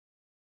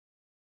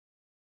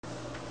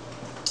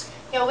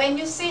Yeah, when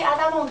you see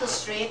Adam on the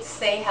street,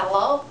 say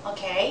hello,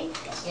 okay?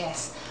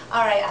 Yes.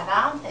 All right,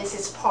 Adam, this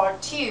is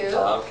part 2.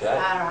 Okay.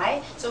 All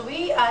right. So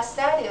we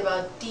studied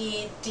about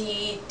did,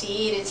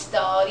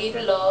 studied,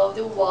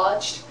 loved,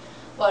 watched.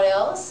 What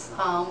else?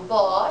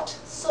 Bought,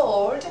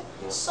 sold,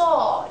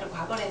 saw. 이런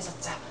과거를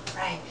했었죠.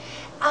 Right.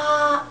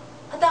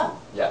 Adam.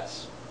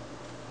 Yes.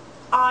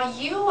 Are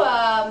you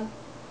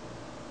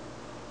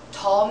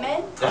tall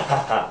man?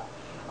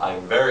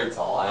 I'm very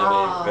tall. I am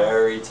a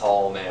very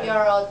tall man. You're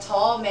a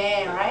tall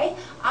man, right?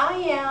 I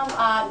am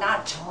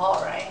not tall,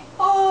 right?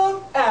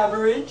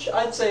 Average.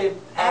 I'd say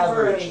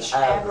average.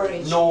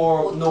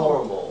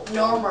 Normal.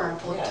 Normal.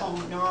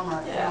 보통,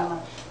 normal. Yeah.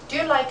 Normal. Do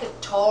you like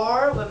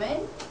tall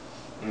women?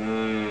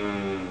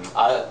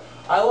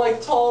 I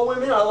like tall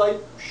women. I like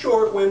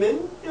short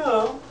women. You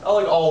know, I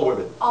like all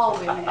women. All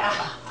women.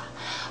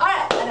 All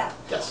right, Anna.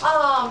 Yes.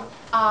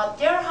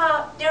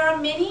 There are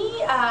many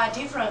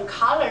different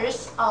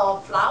colors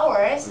of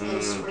flowers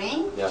in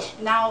spring. Yes.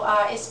 Now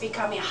it's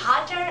becoming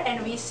hotter,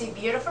 and we see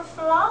beautiful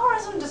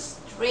flowers on the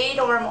street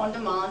or on the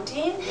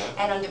mountain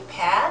and on the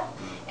path.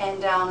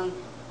 And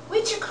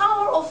which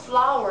color of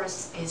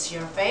flowers is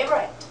your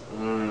favorite?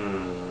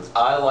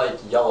 I like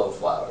yellow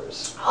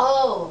flowers.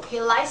 Oh, he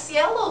likes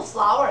yellow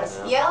flowers.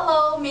 Yeah.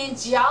 Yellow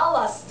means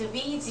jealous, to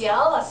be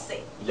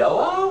jealousy.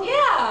 Yellow?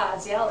 Yeah,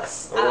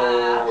 jealous.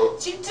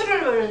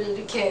 질투를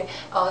이렇게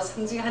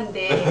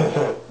상징한데.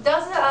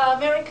 Does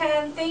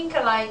American think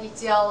like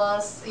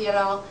jealous,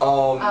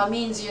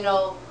 means,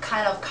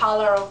 kind of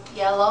color of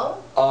yellow?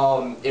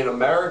 In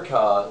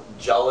America,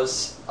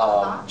 jealousy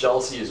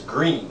is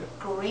green.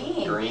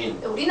 Green.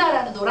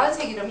 우리나라는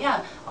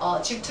노란색이라면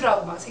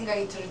질투라고 막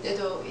생각이 들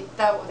때도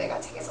있다고 내가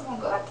책에서 본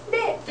것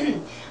같은데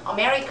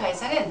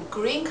아메리카에서는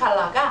green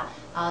컬러가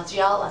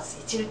jealousy,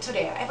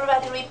 질투래요.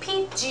 Everybody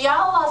repeat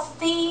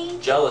jealousy.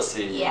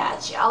 Jealousy. Yeah,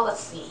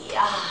 jealousy.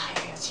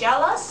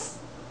 Jealous?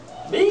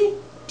 Me?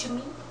 To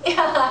me?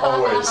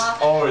 Always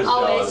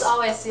jealous.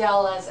 Always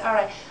jealous. All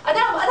right.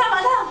 Adam.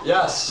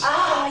 Yes.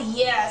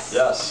 Yes.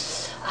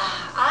 Yes.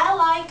 I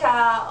like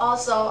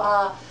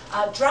also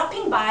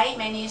dropping by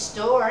many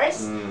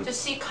stores to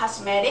see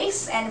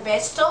cosmetics and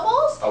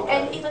vegetables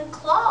and even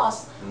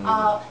clothes.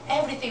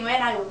 Everything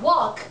when I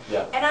walk,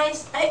 and I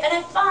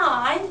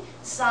find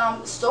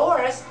some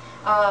stores,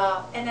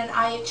 and then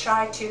I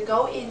try to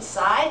go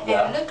inside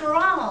and look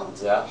around.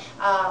 Yeah.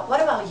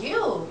 What about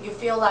you? You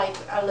feel like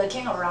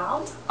looking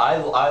around? I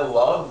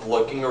love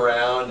looking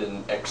around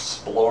and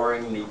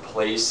exploring new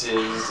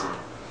places.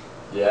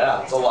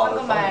 Yeah, it's a lot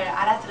of fun. 한국말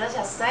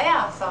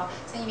알아들으셨어요? 그래서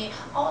선생님이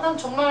난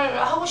정말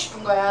하고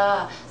싶은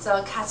거야.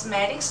 So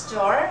cosmetic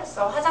store,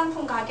 so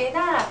화장품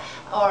가게나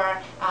or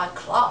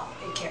club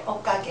이렇게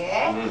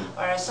옷가게,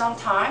 or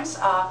sometimes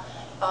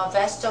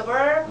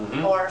vegetable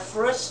or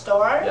fruit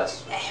store.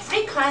 Yes.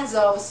 Every kinds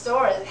of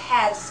store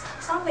has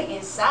something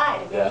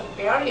inside.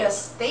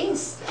 Various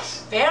things.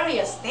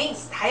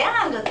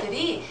 다양한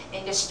것들이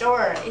in the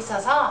store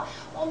있어서.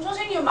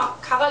 선생님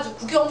막 가가지고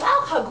구경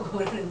막 하고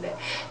그러는데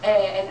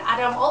and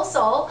Adam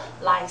also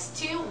likes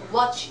to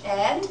watch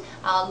and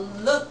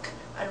look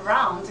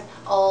around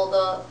all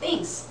the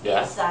things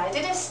inside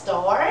the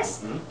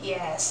stores.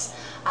 Yes.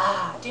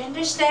 Do you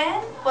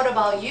understand? What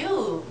about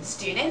you,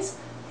 students?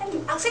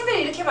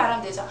 학생들이 이렇게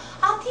말하면 되죠.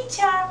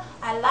 Teacher,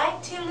 I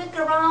like to look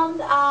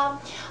around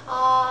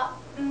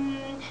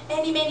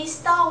many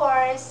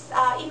stores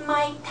in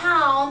my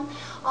town.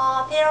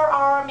 There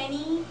are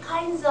many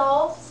kinds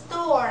of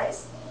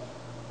stores.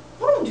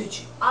 그럼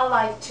되지. I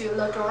like to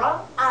look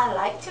around. I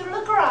like to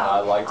look around.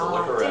 I like to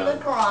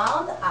look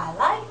around. I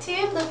like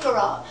to look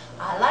around.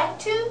 I like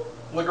to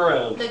look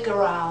around. Look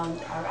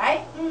around. All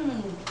right.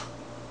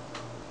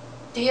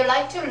 Do you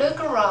like to look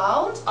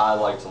around? I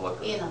like to look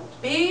around. In a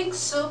big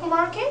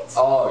supermarket?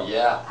 Oh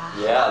yeah,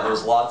 yeah.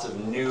 There's lots of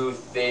new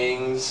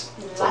things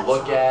to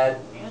look at.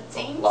 New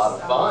things. A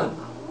lot of fun.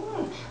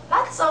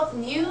 Lots of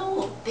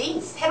new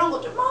things. 새로운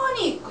것들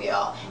많이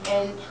있고요.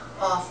 And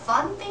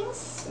fun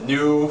things.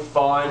 New,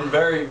 fun,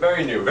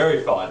 very new,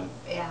 very fun.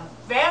 Yeah,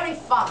 very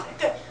fun.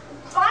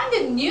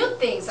 Find new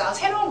things.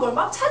 새로운 걸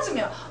막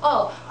찾으면,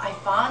 I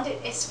found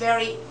it's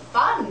very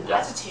fun.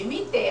 아주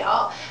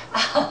재밌대요.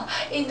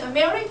 In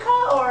America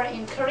or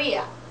in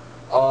Korea?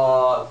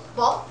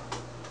 Both.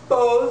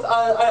 Both.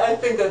 I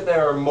think that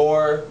there are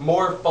more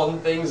fun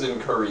things in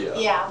Korea.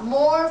 Yeah,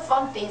 more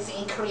fun things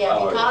in Korea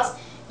because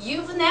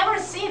you've never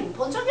seen.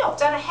 본 적이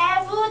없잖아.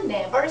 Have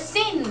never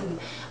seen.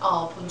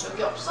 본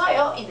적이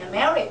없어요. In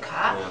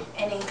America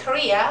and in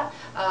Korea.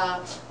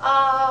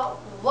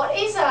 What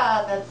is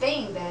the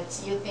thing that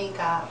you think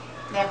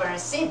never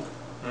seen?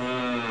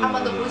 한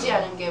번도 보지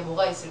않은 게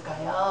뭐가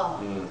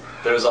있을까요?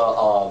 There's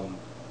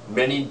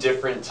many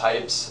different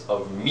types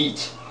of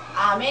meat.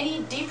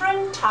 Many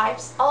different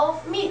types of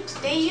meat.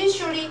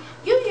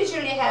 You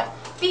usually have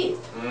beef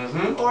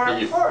or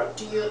beef. pork.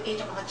 Do you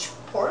eat much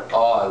pork?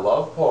 I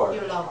love pork.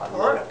 You love I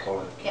pork? love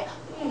pork. Yeah.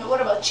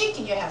 What about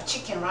chicken? You have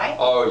chicken, right?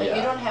 Oh, but yeah.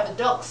 you don't have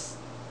ducks.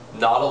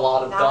 Not a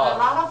lot of ducks. Not a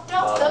lot of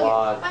ducks. Not a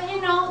lot. But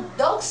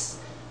ducks,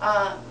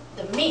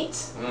 the meat,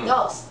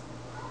 ducks,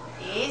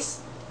 is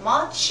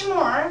much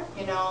more,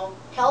 you know,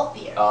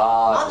 healthier.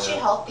 Much yeah.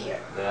 healthier.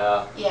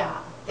 Yeah. Yeah.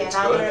 It's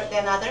good.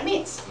 Than other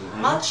meats.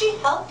 Much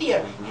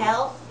healthier.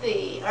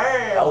 Healthier.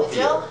 Healthier.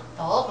 그죠?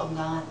 더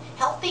건강한.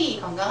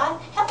 Healthy, 건강한.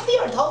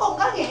 Healthier, 더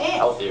건강해.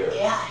 Healthier.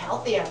 Yeah,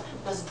 healthier.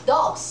 Because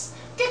dogs,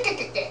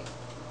 깨깨깨깨.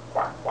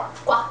 Quack, quack.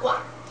 quack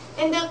quack.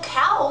 And the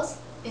cows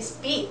is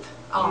beef.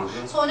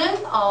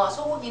 소는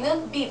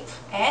소고기는 beef.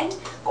 And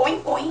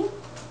going going.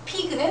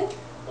 pig는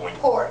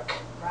pork.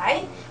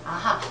 Right?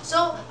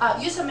 So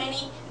use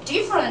many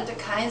different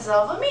kinds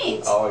of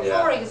meats. Oh,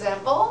 yeah. For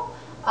example,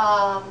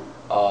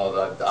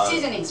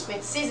 seasonings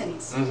with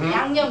seasonings.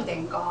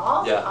 양념된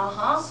거.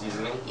 Yeah.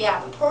 Seasoning.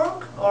 Yeah,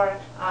 pork or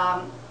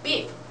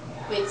beef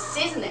with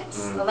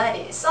seasonings. Like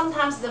it.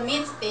 Sometimes the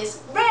meat is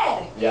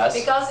red. Yes.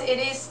 Because it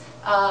is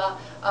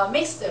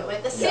mixed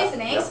with the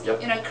seasonings.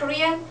 Yep. You know,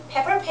 Korean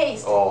pepper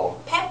paste.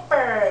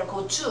 pepper,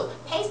 고추.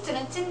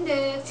 paste는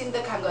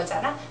찐득찐득한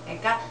거잖아.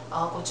 그러니까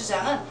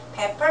고추장은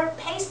pepper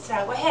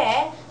paste라고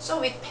해. So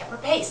with pepper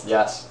paste.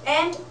 Yes.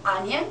 And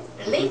onion,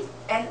 leek,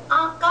 and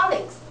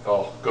garlic.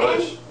 Oh,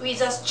 good. And we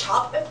just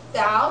chop it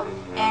down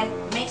and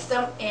mix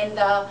them in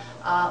the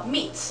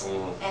meat.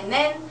 And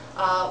then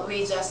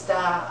we just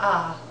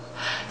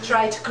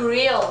try to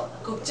grill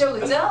굽죠,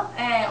 그죠?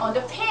 On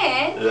the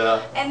pan.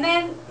 Yeah. And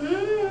then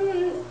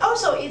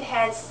also it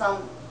has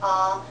some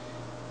a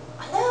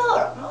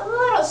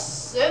little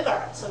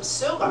sugar, some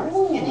sugars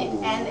in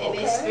it, and it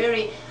is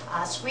very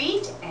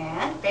sweet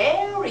and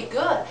very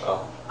good.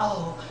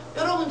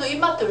 여러분도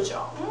입맛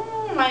들죠?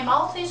 My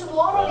mouth is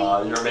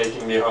watering. You're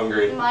making me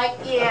hungry.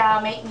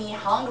 Make me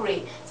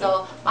hungry.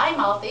 So my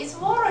mouth is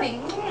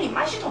watering.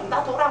 입맛이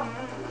돈다 돌아.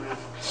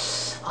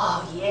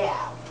 Oh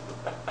yeah.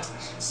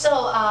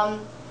 So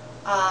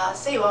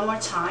say one more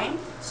time.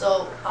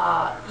 So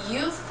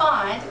you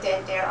find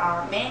that there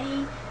are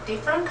many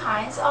different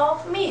kinds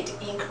of meat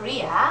in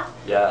Korea.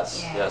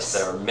 Yes,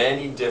 there are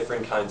many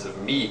different kinds of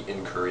meat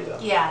in Korea.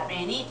 Yeah,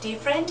 many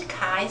different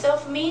kinds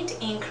of meat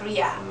in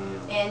Korea.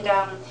 And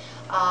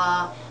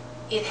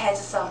it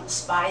has some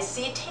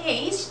spicy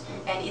taste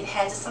and it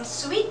has some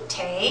sweet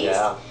taste.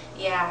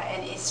 Yeah,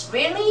 and it's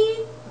really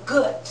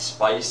good.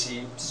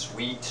 Spicy,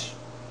 sweet,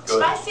 good.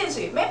 Spicy and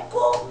sweet.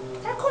 맵고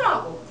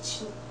달콤하고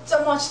진짜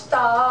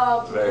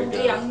맛있다.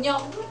 고기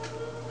양념.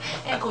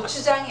 And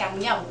고추장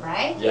양념,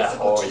 right? Yeah.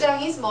 So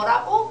고추장 is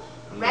뭐라고?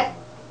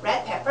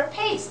 Red pepper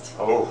paste.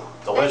 Oh,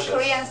 delicious. That's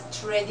Korean's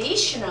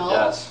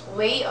traditional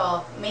way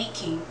of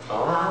making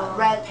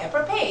red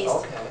pepper paste.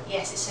 Okay.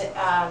 Yes, it's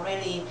a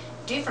really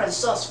different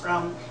sauce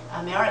from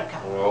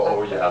America.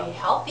 Oh, yeah.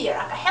 Healthier.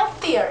 아까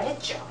healthier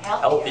했죠?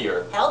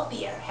 Healthier.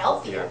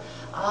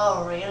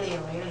 Oh, really?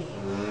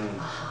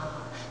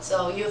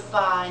 So you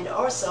find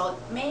also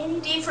many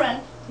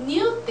different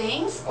new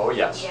things. Oh,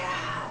 yes.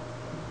 Yeah.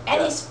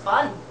 And it's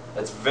fun.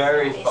 It's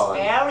very fun.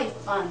 It's very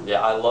fun.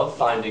 Yeah, I love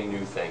finding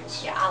new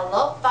things. Yeah, I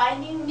love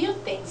finding new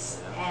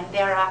things. And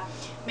there are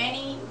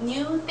many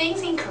new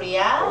things in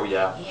Korea. Oh,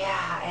 yeah.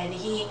 Yeah, and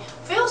he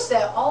feels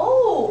that,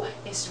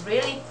 it's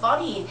really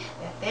funny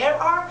that there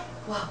are,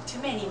 too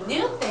many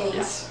new things.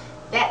 Yes.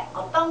 That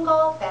어떤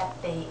거 that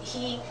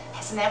he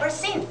has never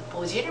seen.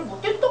 보지를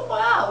못했던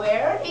거야.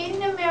 Where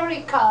in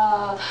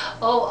America?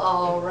 Oh,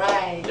 all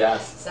right.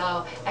 Yes.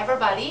 So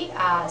everybody,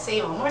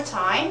 say one more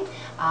time.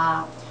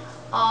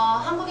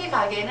 한국에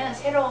가게는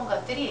새로운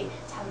것들이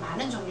참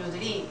많은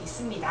종류들이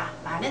있습니다.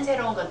 많은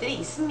새로운 것들이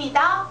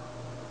있습니다.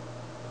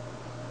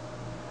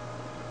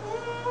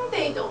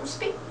 They don't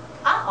speak.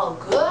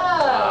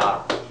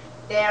 Good.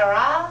 There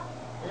are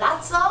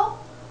lots of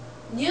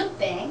new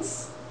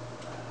things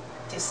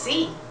to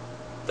see.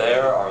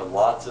 There are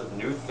lots of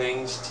new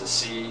things to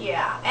see.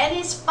 Yeah, and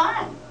it's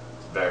fun.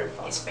 Very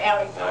fun. It's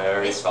very fun.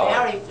 Very fun.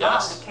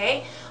 Yes.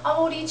 Okay.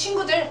 우리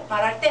친구들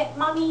말할 때,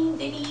 mommy,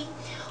 daddy.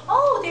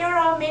 There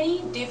are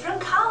many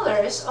different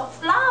colors of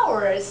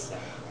flowers.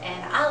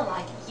 And I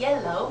like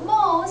yellow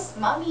most.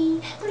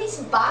 Mommy, please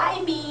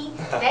buy me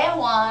that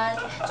one.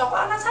 저거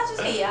하나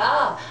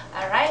사주세요.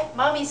 Alright?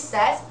 Mommy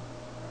says,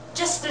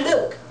 just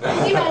look.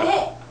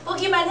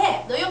 보기만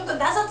해. 너 용돈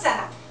다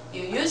썼잖아.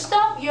 You used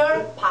up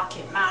your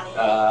pocket money.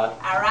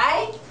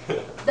 Alright?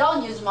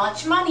 Don't use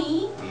much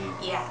money.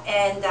 Yeah,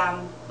 and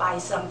buy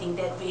something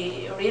that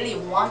we really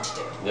want to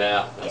do.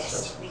 Yeah,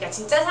 yes. 우리가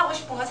진짜 사고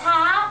싶은 거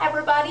사,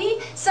 everybody.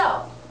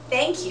 So,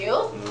 thank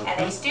you.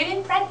 And a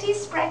student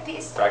practice.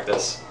 Practice.